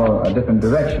follow a different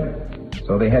direction.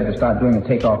 So they had to start doing a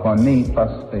takeoff on me,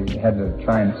 plus they had to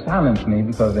try and silence me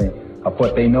because of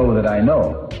what they know that I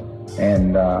know.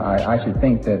 And I should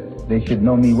think that they should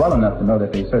know me well enough to know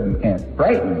that they certainly can't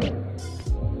frighten me.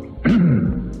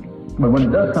 But when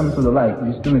it does come to the light,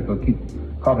 excuse me for keep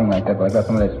coughing like that, but I got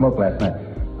some of that smoke last night.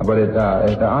 But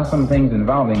there are some things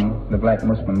involving the Black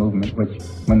Muslim movement which,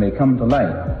 when they come to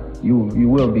light, you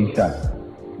will be shocked.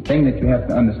 The thing that you have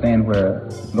to understand, where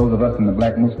those of us in the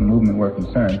Black Muslim movement were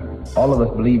concerned, all of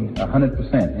us believed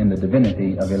 100% in the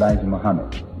divinity of Elijah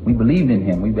Muhammad. We believed in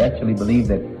him. We actually believed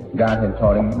that God had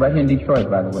taught him, right here in Detroit,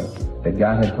 by the way, that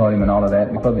God had taught him and all of that.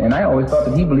 And I always thought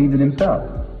that he believed it himself.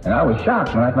 And I was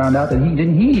shocked when I found out that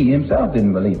he himself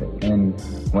didn't believe it. And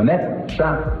when that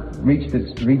shock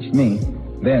reached me,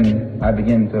 then I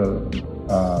began to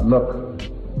look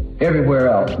everywhere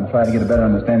else and try to get a better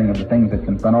understanding of the things that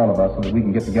confront all of us so that we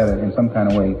can get together in some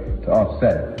kind of way to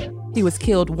offset it. He was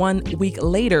killed 1 week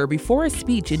later before a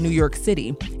speech in New York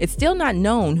City. It's still not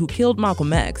known who killed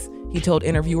Malcolm X. He told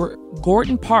interviewer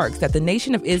Gordon Parks that the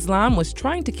Nation of Islam was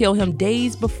trying to kill him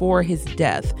days before his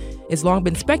death. It's long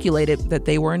been speculated that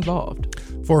they were involved.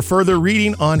 For further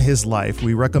reading on his life,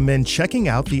 we recommend checking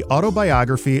out the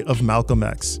autobiography of Malcolm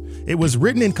X. It was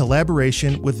written in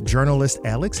collaboration with journalist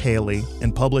Alex Haley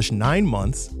and published 9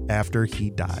 months after he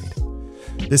died.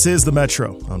 This is The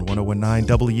Metro on 101.9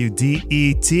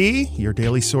 WDET, your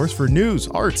daily source for news,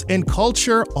 arts, and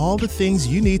culture, all the things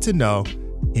you need to know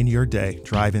in your day,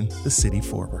 driving the city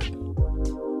forward.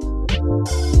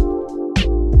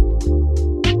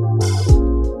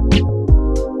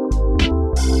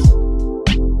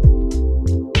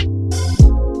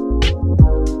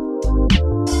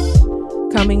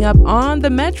 Coming up on the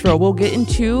Metro, we'll get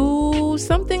into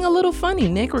something a little funny,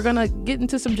 Nick. We're going to get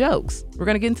into some jokes. We're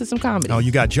going to get into some comedy. Oh,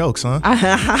 you got jokes, huh?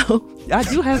 I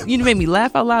do have, you made me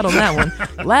laugh out loud on that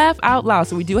one. Laugh out loud.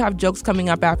 So we do have jokes coming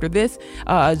up after this.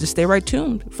 Just stay right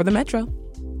tuned for the Metro.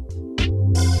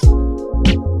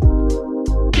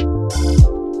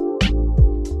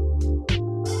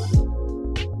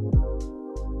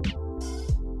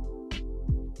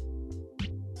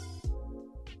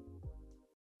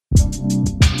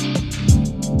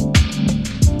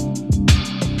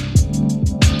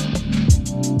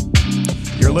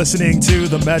 Listening to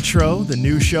The Metro, the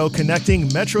new show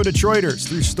connecting Metro Detroiters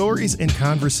through stories and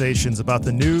conversations about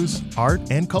the news, art,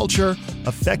 and culture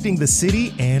affecting the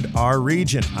city and our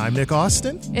region. I'm Nick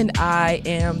Austin. And I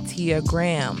am Tia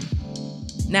Graham.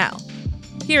 Now,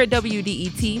 here at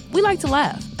WDET, we like to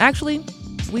laugh. Actually,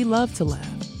 we love to laugh.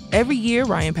 Every year,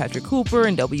 Ryan Patrick Cooper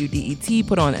and WDET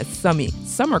put on a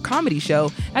summer comedy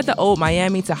show at the Old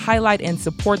Miami to highlight and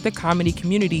support the comedy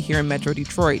community here in Metro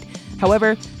Detroit.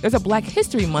 However, there's a Black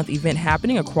History Month event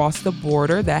happening across the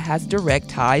border that has direct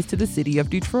ties to the city of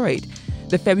Detroit.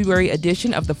 The February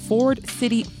edition of the Ford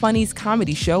City Funnies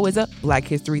comedy show is a Black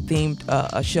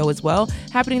History-themed show as well,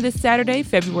 happening this Saturday,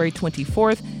 February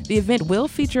 24th. The event will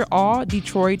feature all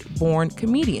Detroit-born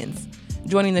comedians.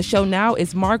 Joining the show now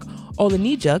is Mark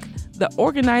Olenijuk, the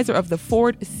organizer of the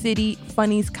Ford City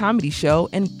Funnies comedy show,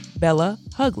 and Bella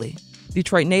Hugley,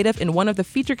 Detroit native and one of the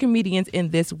featured comedians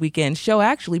in this weekend show.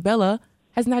 Actually, Bella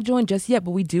has not joined just yet,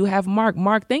 but we do have Mark.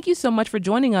 Mark, thank you so much for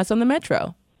joining us on the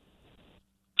Metro.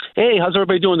 Hey, how's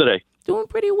everybody doing today? Doing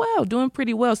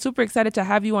pretty well. Super excited to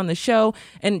have you on the show.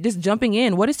 And just jumping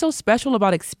in, what is so special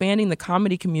about expanding the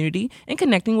comedy community and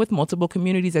connecting with multiple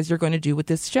communities as you're going to do with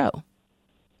this show?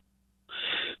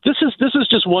 This is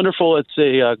just wonderful. It's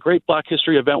a great Black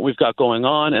History event we've got going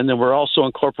on, and then we're also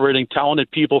incorporating talented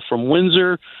people from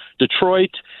Windsor, Detroit,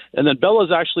 and then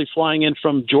Bella's actually flying in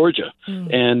from Georgia.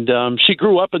 And she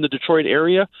grew up in the Detroit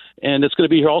area, and it's going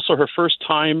to be also her first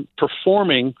time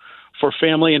performing for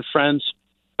family and friends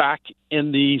back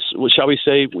in the, shall we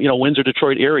say, Windsor,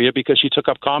 Detroit area, because she took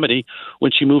up comedy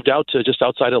when she moved out to just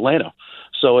outside Atlanta.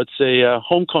 So it's a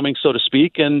homecoming, so to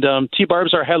speak, and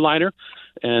T-Barb's our headliner.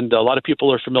 And a lot of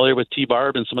people are familiar with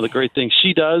T-Barb and some of the great things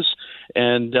she does.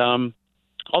 And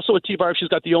also with T-Barb, she's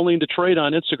got the Only in Detroit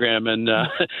on Instagram. And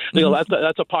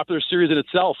that's a popular series in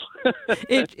itself.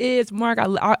 It is, Mark.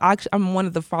 I'm one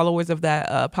of the followers of that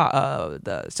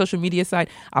the social media site.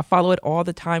 I follow it all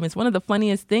the time. It's one of the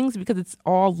funniest things because it's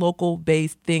all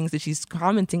local-based things that she's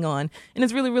commenting on. And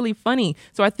it's really, really funny.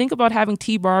 So I think about having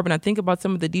T-Barb and I think about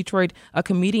some of the Detroit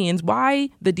comedians. Why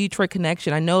the Detroit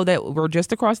connection? I know that we're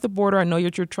just across the border. I know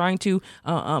you're trying to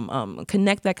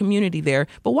connect that community there.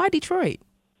 But why Detroit?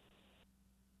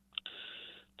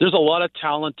 There's a lot of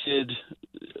talented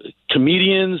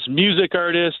comedians, music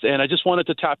artists, and I just wanted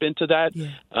to tap into that. Yeah.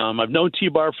 I've known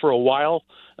T-Barb for a while.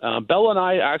 Bella and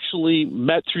I actually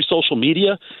met through social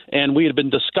media, and we had been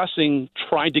discussing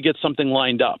trying to get something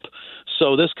lined up.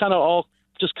 So this kind of all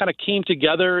just kind of came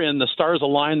together and the stars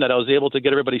aligned that I was able to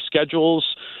get everybody's schedules,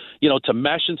 to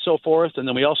mesh and so forth. And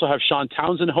then we also have Sean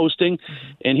Townsend hosting,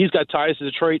 and he's got ties to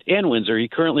Detroit and Windsor. He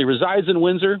currently resides in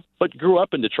Windsor, but grew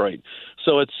up in Detroit.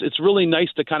 So it's really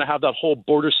nice to kind of have that whole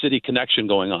border city connection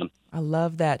going on. I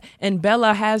love that. And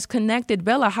Bella has connected.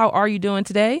 Bella, how are you doing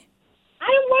today? I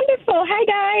am wonderful. Hi,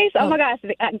 guys. Oh, my gosh.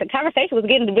 The conversation was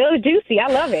getting really juicy. I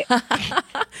love it.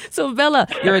 So, Bella,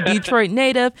 you're a Detroit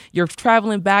native. You're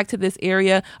traveling back to this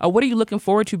area. What are you looking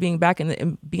forward to being back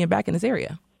in this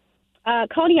area?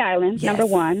 Coney Island, number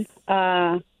one.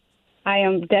 I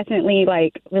am definitely,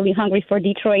 really hungry for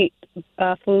Detroit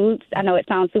foods. I know it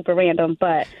sounds super random,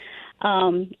 but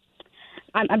I'm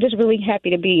just really happy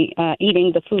to be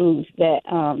eating the foods that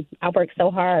I work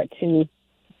so hard to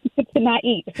not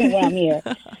eat when I'm here.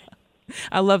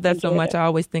 I love that so much. I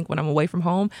always think when I'm away from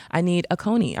home, I need a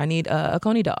Coney. I need a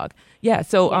Coney dog. Yeah.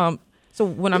 So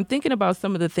when I'm thinking about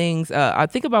some of the things, I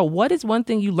think about what is one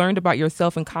thing you learned about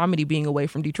yourself in comedy being away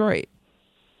from Detroit?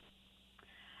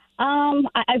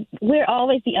 We're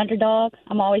always the underdog.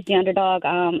 I'm always the underdog.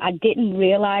 I didn't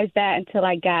realize that until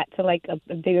I got to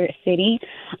a bigger city.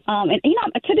 And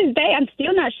to this day, I'm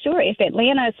still not sure if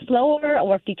Atlanta is slower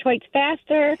or if Detroit's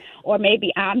faster, or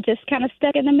maybe I'm just kind of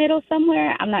stuck in the middle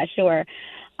somewhere. I'm not sure.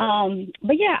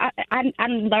 But yeah, I'm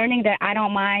learning that I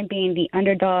don't mind being the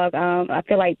underdog. I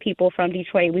feel like people from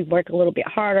Detroit, we work a little bit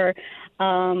harder.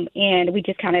 And we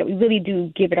just we really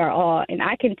do give it our all. And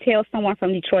I can tell someone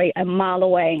from Detroit a mile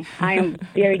away. I am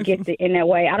very gifted in that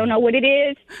way. I don't know what it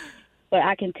is, but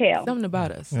I can tell. Something about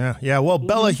us. Yeah. Well,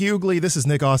 Bella Hughley, this is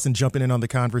Nick Austin jumping in on the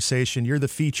conversation. You're the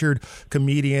featured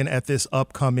comedian at this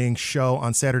upcoming show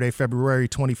on Saturday, February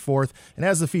 24th. And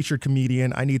as the featured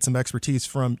comedian, I need some expertise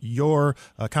from your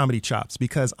comedy chops,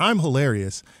 because I'm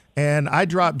hilarious. And I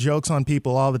drop jokes on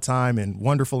people all the time in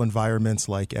wonderful environments,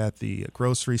 like at the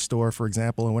grocery store, for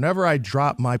example. And whenever I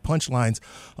drop my punchlines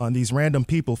on these random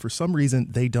people, for some reason,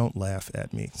 they don't laugh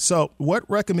at me. So what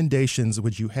recommendations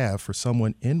would you have for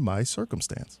someone in my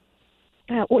circumstance?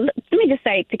 Well, let me just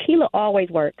say, tequila always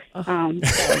works. Putting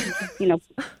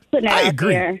that out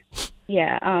there.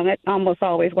 Yeah, it almost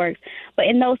always works. But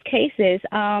in those cases,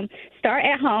 start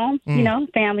at home,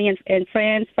 family and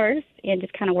friends first, and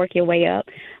just kind of work your way up.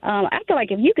 I feel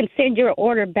like if you can send your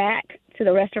order back to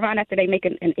the restaurant after they make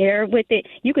an error with it,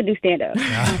 you can do stand-up.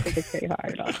 I don't think it's very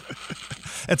hard at all.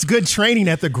 That's good training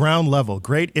at the ground level.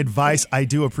 Great advice. I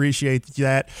do appreciate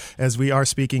that, as we are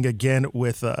speaking again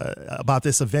with about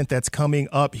this event that's coming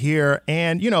up here.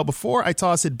 And, before I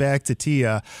toss it back to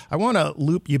Tia, I want to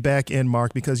loop you back in,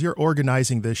 Mark, because you're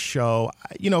organizing this show.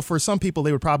 For some people,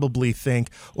 they would probably think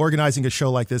organizing a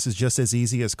show like this is just as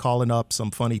easy as calling up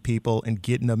some funny people and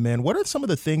getting them in. What are some of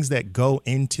the things that go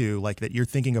into, that you're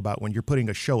thinking about when you're putting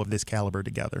a show of this caliber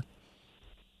together?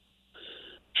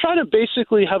 Try to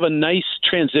basically have a nice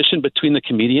transition between the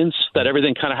comedians, that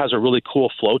everything kind of has a really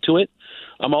cool flow to it.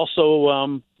 I'm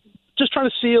also just trying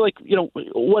to see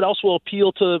what else will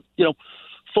appeal to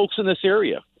folks in this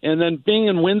area. And then being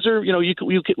in Windsor,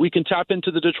 we can tap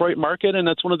into the Detroit market, and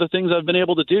that's one of the things I've been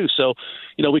able to do. So,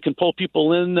 we can pull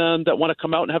people in that want to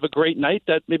come out and have a great night,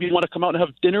 that maybe want to come out and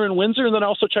have dinner in Windsor, and then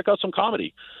also check out some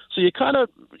comedy. So you kind of,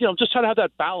 just try to have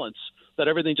that balance, that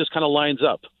everything just kind of lines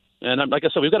up. And like I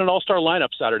said, we've got an all-star lineup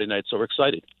Saturday night, so we're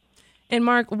excited. And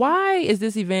Mark, why is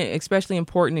this event especially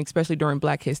important, especially during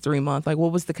Black History Month? What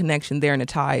was the connection there and the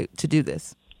tie to do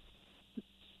this?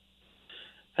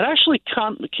 It actually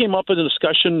came up in a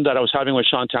discussion that I was having with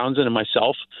Sean Townsend and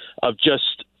myself of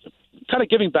just kind of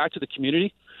giving back to the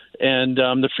community. And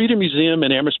the Freedom Museum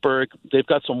in Amherstburg, they've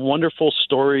got some wonderful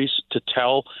stories to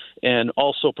tell, and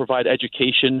also provide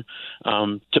education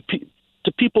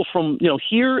to people from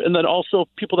here, and then also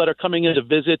people that are coming in to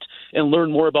visit and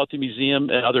learn more about the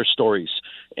museum and other stories.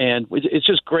 And it's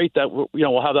just great that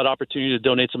we'll have that opportunity to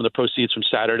donate some of the proceeds from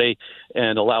Saturday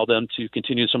and allow them to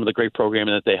continue some of the great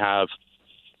programming that they have.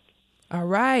 All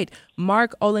right.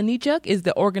 Mark Olenichuk is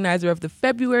the organizer of the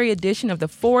February edition of the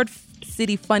Ford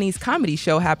City Funnies comedy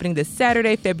show happening this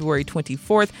Saturday, February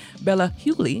 24th. Bella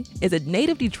Hughley is a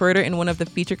native Detroiter and one of the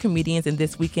featured comedians in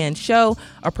this weekend show.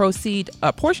 A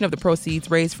portion of the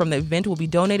proceeds raised from the event will be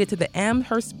donated to the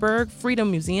Amherstburg Freedom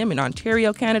Museum in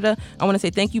Ontario, Canada. I want to say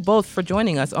thank you both for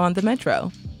joining us on the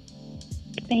Metro.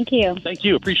 Thank you. Thank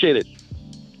you. Appreciate it.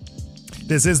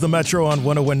 This is the Metro on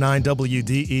 101.9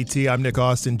 WDET. I'm Nick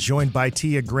Austin, joined by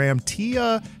Tia Graham.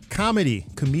 Tia,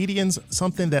 comedians,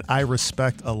 something that I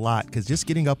respect a lot, because just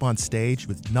getting up on stage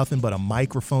with nothing but a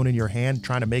microphone in your hand,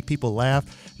 trying to make people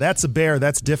laugh, that's a bear,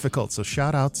 that's difficult. So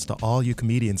shout outs to all you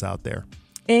comedians out there.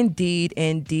 Indeed.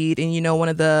 And one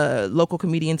of the local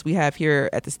comedians we have here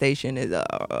at the station is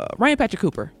Ryan Patrick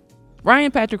Cooper.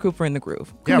 Ryan Patrick Cooper in the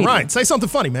Groove. Comedian. Yeah, Ryan, say something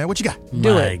funny, man. What you got?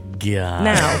 Do My it. God.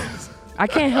 Now, I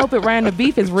can't help it, Ryan. The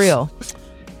beef is real.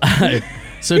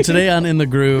 So today on In the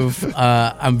Groove,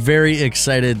 I'm very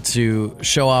excited to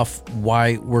show off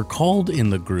why we're called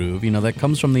In the Groove. That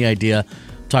comes from the idea,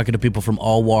 talking to people from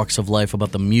all walks of life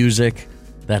about the music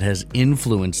that has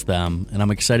influenced them. And I'm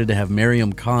excited to have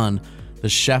Mariam Khan, the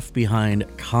chef behind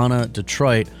Khana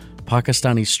Detroit,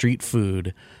 Pakistani street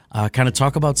food, kind of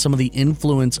talk about some of the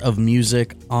influence of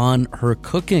music on her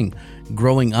cooking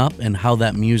growing up and how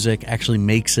that music actually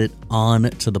makes it on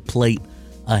to the plate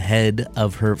ahead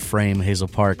of her Frame Hazel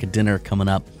Park dinner coming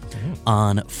up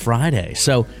on Friday.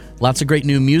 So lots of great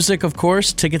new music, of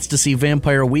course, tickets to see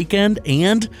Vampire Weekend,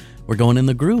 and we're going In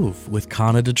the Groove with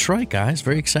Khana Detroit, guys.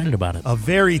 Very excited about it. A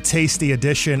very tasty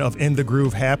edition of In the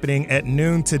Groove happening at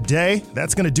noon today.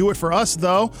 That's going to do it for us,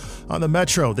 though, on the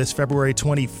Metro. This February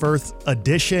 21st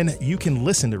edition. You can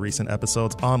listen to recent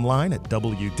episodes online at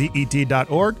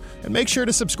WDET.org, and make sure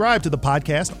to subscribe to the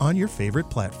podcast on your favorite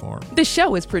platform. The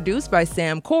show is produced by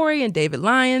Sam Corey and David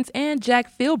Lyons and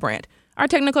Jack Philbrandt. Our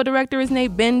technical director is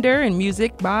Nate Bender, and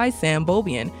music by Sam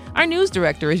Bobian. Our news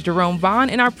director is Jerome Vaughn,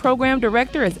 and our program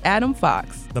director is Adam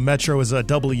Fox. The Metro is a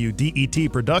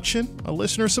WDET production, a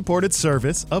listener-supported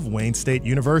service of Wayne State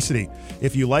University.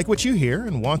 If you like what you hear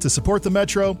and want to support the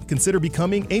Metro, consider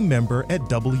becoming a member at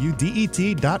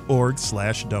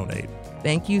WDET.org/donate.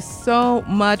 Thank you so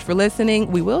much for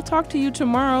listening. We will talk to you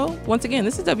tomorrow. Once again,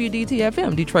 this is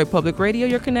WDT-FM, Detroit Public Radio,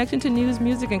 your connection to news,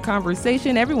 music, and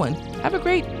conversation. Everyone, have a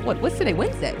great, what's today,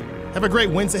 Wednesday? Have a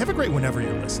great Wednesday. Have a great whenever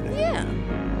you're listening. Yeah.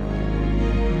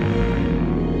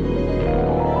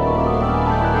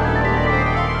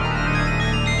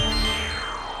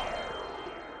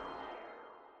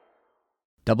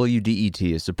 WDET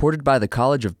is supported by the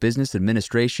College of Business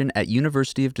Administration at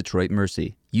University of Detroit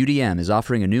Mercy. UDM is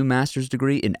offering a new master's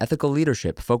degree in ethical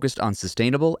leadership focused on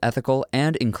sustainable, ethical,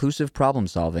 and inclusive problem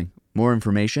solving. More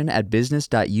information at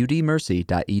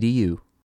business.udmercy.edu.